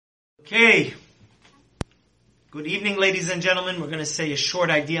Okay. Good evening, ladies and gentlemen. We're going to say a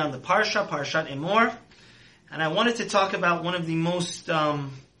short idea on the Parashat Emor. And I wanted to talk about one of the most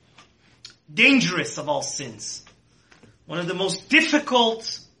dangerous of all sins. One of the most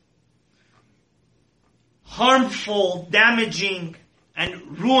difficult, harmful, damaging,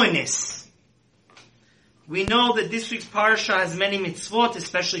 and ruinous. We know that this week's Parasha has many mitzvot,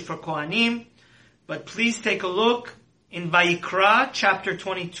 especially for Kohanim. But please take a look in Vayikra, chapter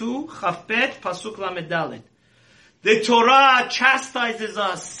 22, Chavpet, Pasuk Lamed Dalet. The Torah chastises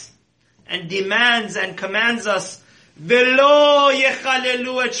us and demands and commands us, Velo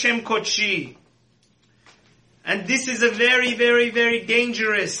yechalelu et shem kodshi. And this is a very, very, very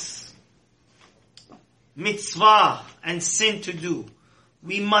dangerous mitzvah and sin to do.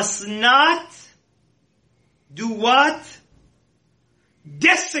 We must not do what?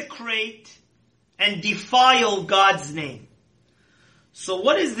 Desecrate and defile God's name. So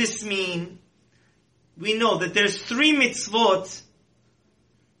what does this mean? We know that there's 3 mitzvot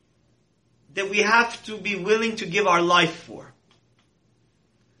that we have to be willing to give our life for.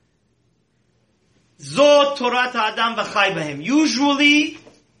 Zo Torat Adam v'chai b'hem. Usually,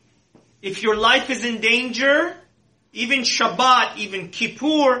 if your life is in danger, even Shabbat, even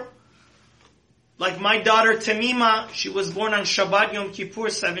Kippur, like my daughter Tamima, she was born on Shabbat Yom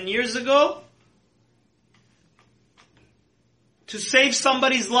Kippur 7 years ago. To save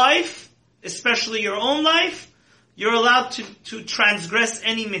somebody's life, especially your own life, you're allowed to transgress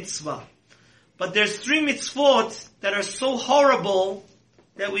any mitzvah. But there's 3 mitzvot that are so horrible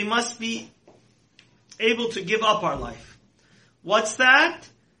that we must be able to give up our life. What's that?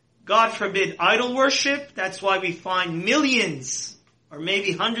 God forbid idol worship. That's why we find millions or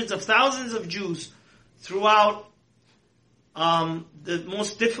maybe hundreds of thousands of Jews throughout the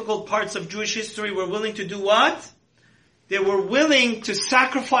most difficult parts of Jewish history were willing to do what? They were willing to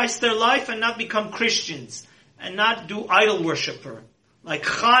sacrifice their life and not become Christians and not do idol worshiper. Like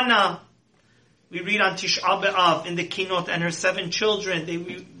Chana, we read on Tish'a B'Av in the Kinot, and her 7 children, they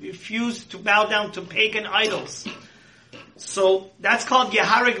refused to bow down to pagan idols. So that's called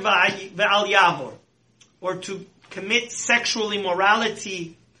Yehareg Ve'al Yavor, or to commit sexual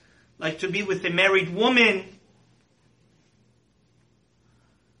immorality, like to be with a married woman,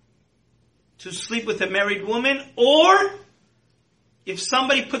 to sleep with a married woman, or if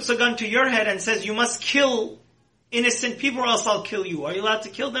somebody puts a gun to your head and says you must kill innocent people or else I'll kill you. Are you allowed to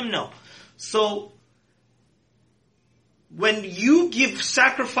kill them? No. So, when you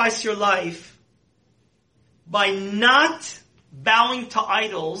sacrifice your life by not bowing to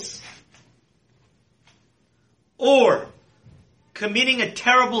idols or committing a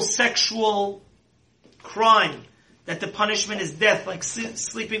terrible sexual crime that the punishment is death, like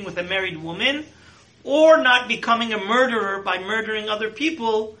sleeping with a married woman, or not becoming a murderer by murdering other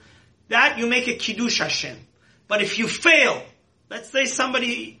people, that you make a Kiddush Hashem. But if you fail, let's say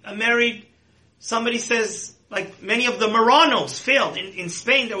somebody says, like many of the Marranos failed. In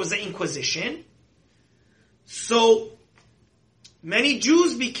Spain there was an Inquisition. So, many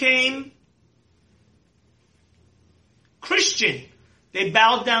Jews became Christian. They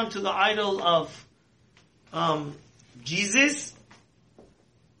bowed down to the idol of Jesus,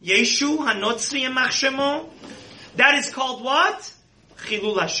 Yeshu, Hanotzri, and Machshemo. That is called what?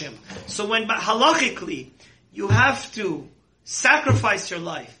 Chillul Hashem. So when halachically you have to sacrifice your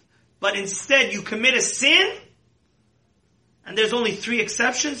life, but instead you commit a sin, and there's only 3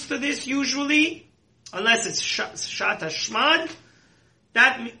 exceptions to this usually, unless it's Shat Hashmad,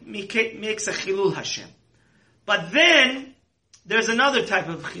 that makes a Chillul Hashem. But then, there's another type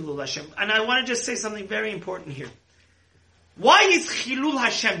of Chillul Hashem. And I want to just say something very important here. Why is Chillul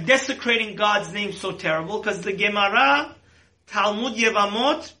Hashem, desecrating God's name, so terrible? Because the Gemara, Talmud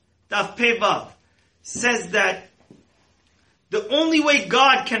Yevamot, Daf Pei Vav, says that the only way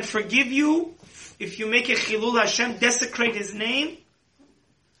God can forgive you, if you make a Chillul Hashem, desecrate His name,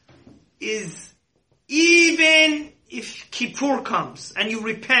 is even if Kippur comes and you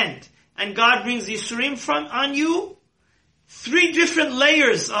repent and God brings Yisurim on you, 3 different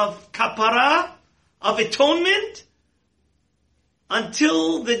layers of kapara, of atonement,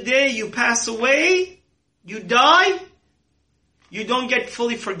 until the day you pass away, you die, you don't get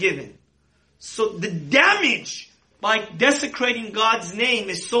fully forgiven. So the damage by desecrating God's name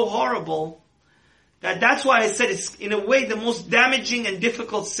is so horrible that's why I said it's in a way the most damaging and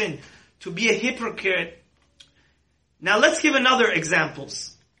difficult sin, to be a hypocrite. Now let's give another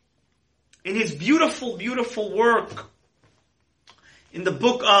examples. In his beautiful, beautiful work in the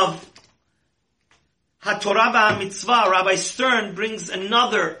book of HaTorah VaHaMitzvah, Rabbi Stern brings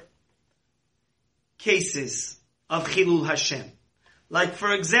another cases of Chillul Hashem. Like,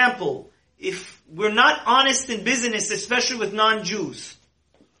 for example, if we're not honest in business, especially with non-Jews,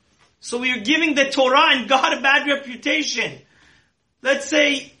 so we are giving the Torah and God a bad reputation. Let's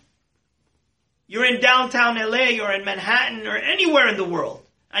say you're in downtown LA or in Manhattan or anywhere in the world,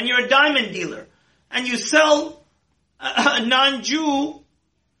 and you're a diamond dealer, and you sell a non-Jew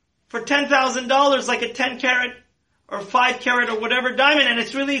for $10,000, like a 10 carat or 5 carat or whatever diamond, and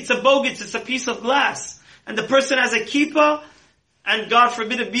it's a bogus, it's a piece of glass. And the person has a kippah, and God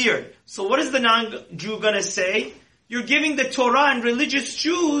forbid a beard. So what is the non-Jew gonna say? You're giving the Torah and religious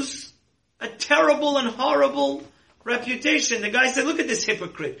Jews a terrible and horrible reputation. The guy said, look at this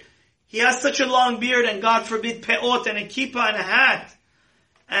hypocrite. He has such a long beard and God forbid peot and a kippah and a hat.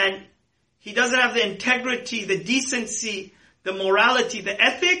 And he doesn't have the integrity, the decency, the morality, the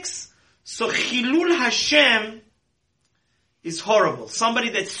ethics. So CHILLUL HASHEM is horrible. Somebody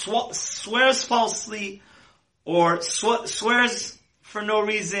that swears falsely or swears for no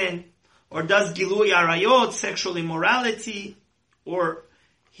reason, or does gilui arayot, sexual immorality, or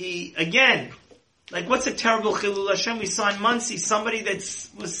he, again, like what's a terrible CHILLUL HASHEM? We saw in Muncie, somebody that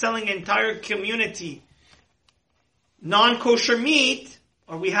was selling an entire community non-kosher meat,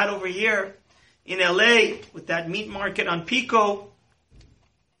 or we had over here in LA with that meat market on Pico.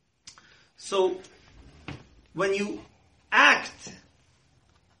 So, when you act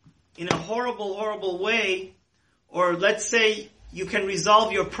in a horrible, horrible way, or let's say you can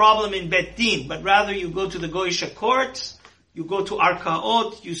resolve your problem in Bet Din, but rather you go to the Goyish court, you go to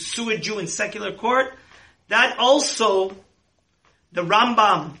Arkaot, you sue a Jew in secular court, that also, the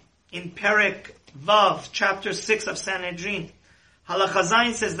Rambam in Perek Vav, chapter 6 of Sanhedrin, Halacha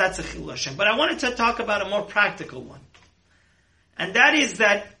Zayin says that's a CHILLUL HASHEM. But I wanted to talk about a more practical one. And that is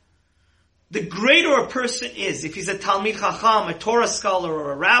that the greater a person is, if he's a Talmid Chacham, a Torah scholar,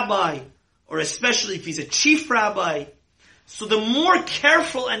 or a rabbi, or especially if he's a chief rabbi, so the more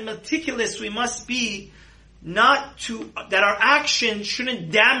careful and meticulous we must be that our action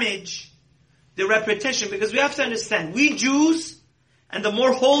shouldn't damage the reputation. Because we have to understand, we Jews, and the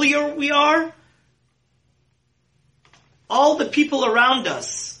more holier we are, all the people around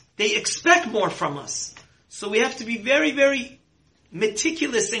us, they expect more from us. So we have to be very, very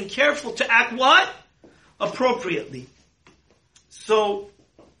meticulous and careful to act what? Appropriately. So,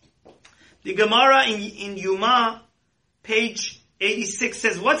 the Gemara in Yuma, page 86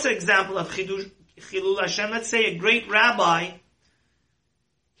 says, what's an example of CHILLUL HASHEM? Let's say a great rabbi,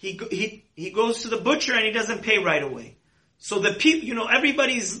 he goes to the butcher and he doesn't pay right away. So the people,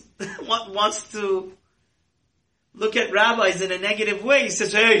 everybody's wants to look at rabbis in a negative way. He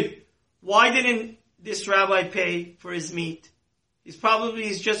says, hey, why didn't this rabbi pay for his meat? He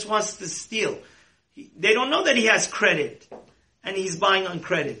just wants to steal. They don't know that he has credit, and he's buying on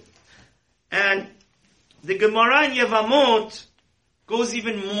credit. And the Gemara in Yevamot goes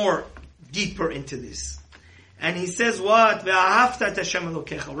even more deeper into this. And he says what? Ve'ahavta et Hashem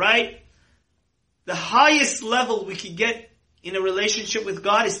Elokecha, right? The highest level we could get in a relationship with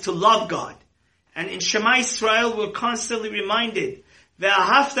God is to love God. And in Shema Yisrael, we're constantly reminded,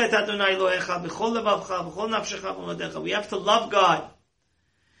 ve'ahavta et Adonai Elohecha b'chol levavcha b'chol nafshecha b'modecha. We have to love God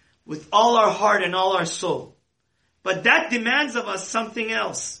with all our heart and all our soul. But that demands of us something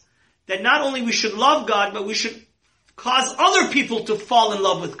else. That not only we should love God, but we should cause other people to fall in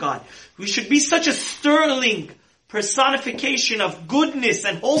love with God. We should be such a sterling personification of goodness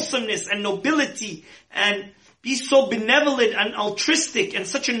and wholesomeness and nobility, and be so benevolent and altruistic and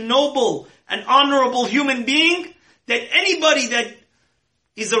such a noble and honorable human being that anybody that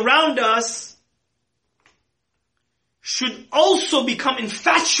is around us should also become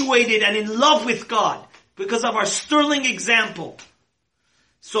infatuated and in love with God because of our sterling example.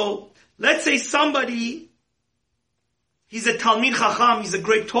 So, let's say somebody, he's a Talmid Chacham, he's a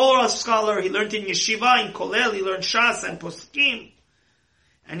great Torah scholar, he learned in Yeshiva, in Kolel, he learned Shas and Poskim,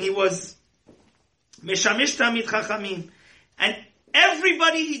 and he was Meshamish Talmid Chachamim. And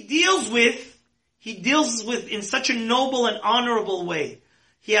everybody he deals with in such a noble and honorable way.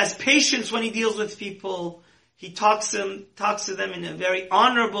 He has patience when he deals with people. He talks to them in a very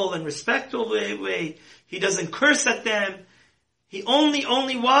honorable and respectful way. He doesn't curse at them. He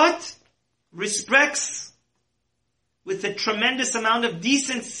only what? Respects with a tremendous amount of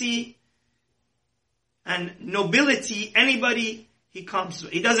decency and nobility anybody he comes to.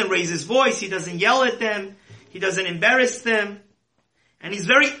 He doesn't raise his voice. He doesn't yell at them. He doesn't embarrass them. And he's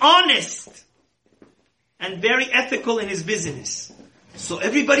very honest and very ethical in his business. So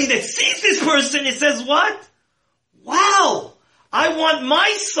everybody that sees this person, it says what? Wow! I want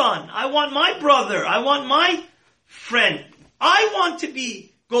my son. I want my brother. I want my friend. I want to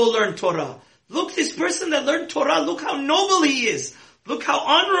go learn Torah. Look, this person that learned Torah, look how noble he is. Look how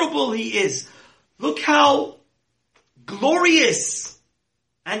honorable he is. Look how glorious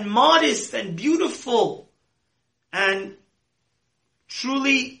and modest and beautiful and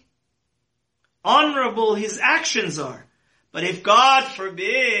truly honorable his actions are. But if God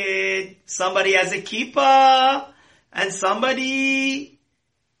forbid somebody has a kippah and somebody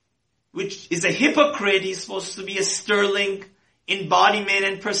which is a hypocrite, he's supposed to be a sterling embodiment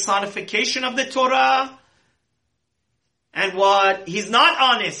and personification of the Torah, and what? He's not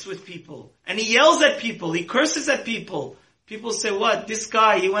honest with people. And he yells at people. He curses at people. People say, what? This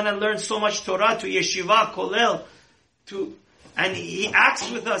guy, he went and learned so much Torah to yeshiva, kollel, and he acts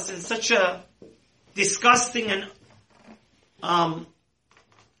with us in such a disgusting and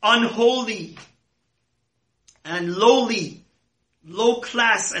unholy and lowly, low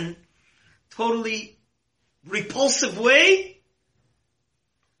class and totally repulsive way.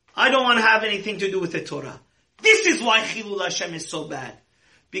 I don't want to have anything to do with the Torah. This is why Chillul Hashem is so bad.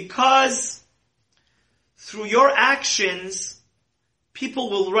 Because through your actions, people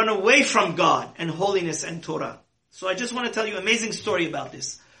will run away from God and holiness and Torah. So I just want to tell you an amazing story about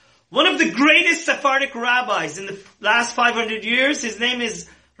this. One of the greatest Sephardic rabbis in the last 500 years, his name is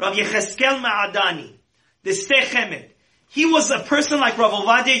Rav Yecheskel Ma'adani, the Shtei Chemed. He was a person like Rav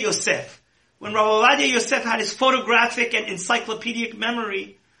Ovadia Yosef. When Rav Ovadia Yosef had his photographic and encyclopedic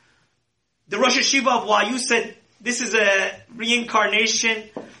memory, the Rosh Hashiva of YU said, this is a reincarnation,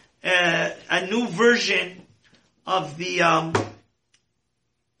 a new version of the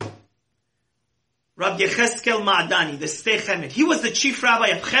Rav Yecheskel Ma'adani, the Shtei Chemed. He was the chief rabbi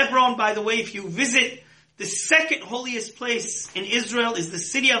of Hebron. By the way, if you visit the second holiest place in Israel is the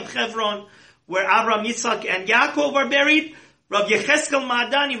city of Hebron, where Abraham, Yitzchak, and Yaakov are buried. Rav Yecheskel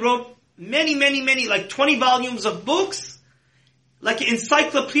Ma'adani wrote many, like 20 volumes of books, like an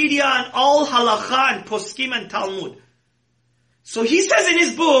encyclopedia on all halacha and poskim and Talmud. So he says in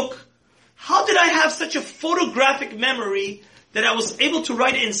his book, how did I have such a photographic memory that I was able to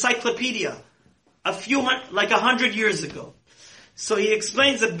write an encyclopedia like 100 years ago? So he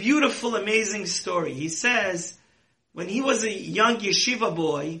explains a beautiful, amazing story. He says, when he was a young yeshiva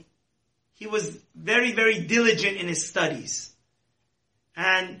boy, he was very, very diligent in his studies.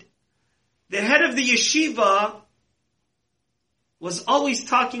 And the head of the yeshiva was always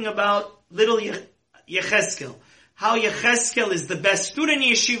talking about little Yecheskel. How Yecheskel is the best student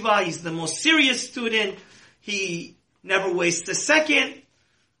in yeshiva, he's the most serious student, he never wastes a second.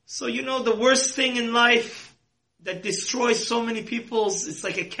 So the worst thing in life that destroys so many people, it's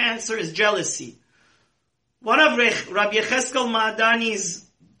like a cancer, is jealousy. One of Rabbi Yecheskel Ma'adani's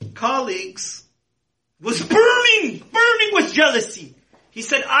colleagues was burning with jealousy. He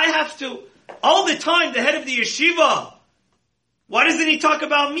said, I have to, all the time, the head of the yeshiva, why doesn't he talk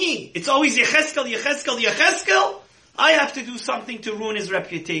about me? It's always Yecheskel, Yecheskel, Yecheskel. I have to do something to ruin his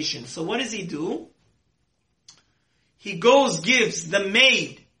reputation. So what does he do? He gives the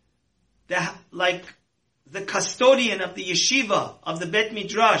maid, the custodian of the yeshiva, of the Bet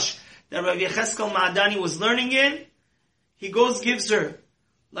Midrash, that Rabbi Yecheskel Ma'adani was learning in, he gives her,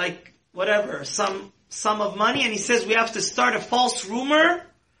 some sum of money, and he says, we have to start a false rumor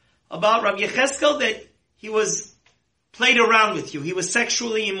about Rabbi Yecheskel that he was played around with you. He was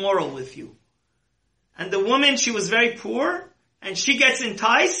sexually immoral with you. And the woman, she was very poor, and she gets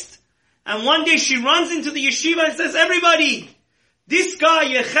enticed, and one day she runs into the yeshiva and says, everybody, this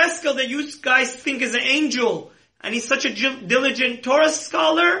guy, Yecheskel, that you guys think is an angel, and he's such a diligent Torah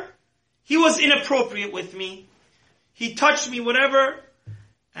scholar, he was inappropriate with me. He touched me, whatever.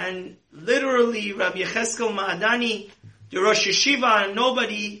 And literally, Rabbi Yecheskel Ma'adani, the Rosh Hashiva, and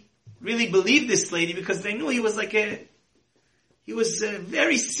nobody really believed this lady because they knew he was a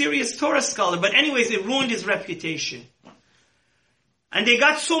very serious Torah scholar. But anyways, it ruined his reputation. And they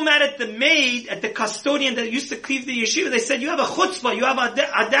got so mad at the maid, at the custodian that used to cleave the yeshiva. They said, you have a chutzpah, you have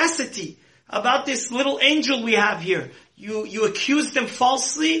audacity about this little angel we have here. You accused them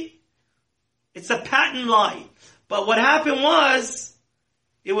falsely. It's a patent lie. But what happened was,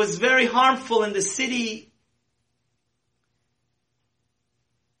 it was very harmful in the city.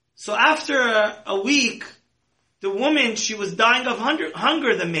 So after a week, the woman, she was dying of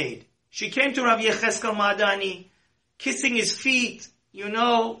hunger, the maid. She came to Rabbi Yecheskel Ma'adani, kissing his feet.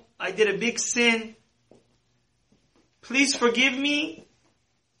 I did a big sin. Please forgive me.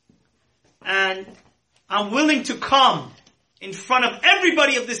 And I'm willing to come in front of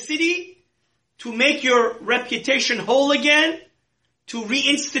everybody of the city to make your reputation whole again, to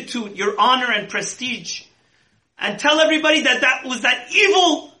reinstitute your honor and prestige, and tell everybody that was that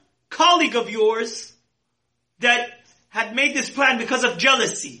evil colleague of yours that had made this plan because of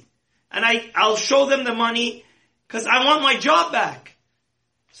jealousy. And I'll show them the money because I want my job back.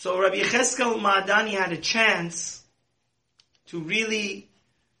 So Rabbi Yecheskel Ma'adani had a chance to really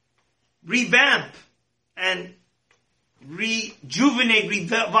revamp and rejuvenate,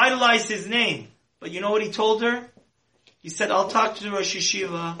 revitalize his name. But you know what he told her? He said, I'll talk to the Rosh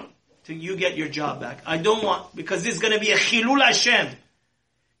Yeshiva till you get your job back. I don't want, because this is going to be a CHILLUL HASHEM.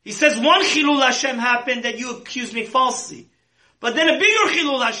 He says one CHILLUL HASHEM happened that you accused me falsely. But then a bigger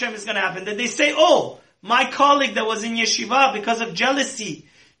CHILLUL HASHEM is going to happen, that they say, oh, my colleague that was in yeshiva, because of jealousy,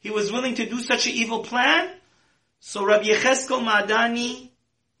 he was willing to do such an evil plan. So Rabbi Yecheskel Ma'adani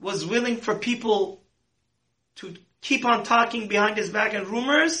was willing for people to keep on talking behind his back and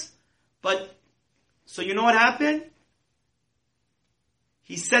rumors. But, so you know what happened?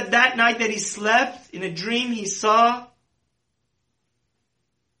 He said that night that he slept, in a dream he saw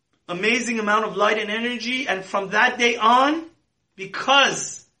amazing amount of light and energy, and from that day on,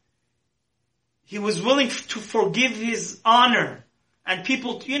 because he was willing to forgive his honor, and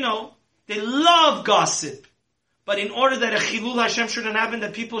people, you know, they love gossip, but in order that a CHILLUL HASHEM shouldn't happen,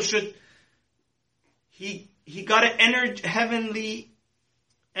 that people should, he got an heavenly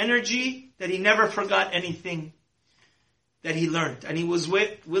energy that he never forgot anything that he learned, and he was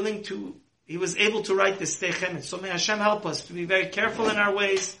he was able to write the Shtei Chemet. So may Hashem help us to be very careful in our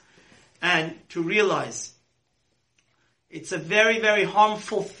ways, and to realize it's a very, very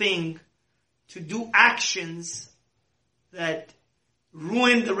harmful thing to do actions that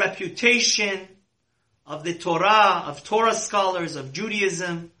ruin the reputation of the Torah, of Torah scholars, of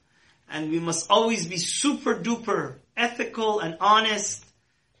Judaism. And we must always be super duper ethical and honest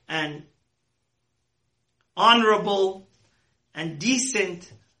and honorable and decent,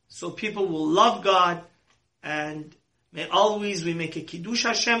 so people will love God, and may always we make a Kiddush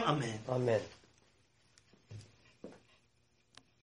Hashem. Amen. Amen.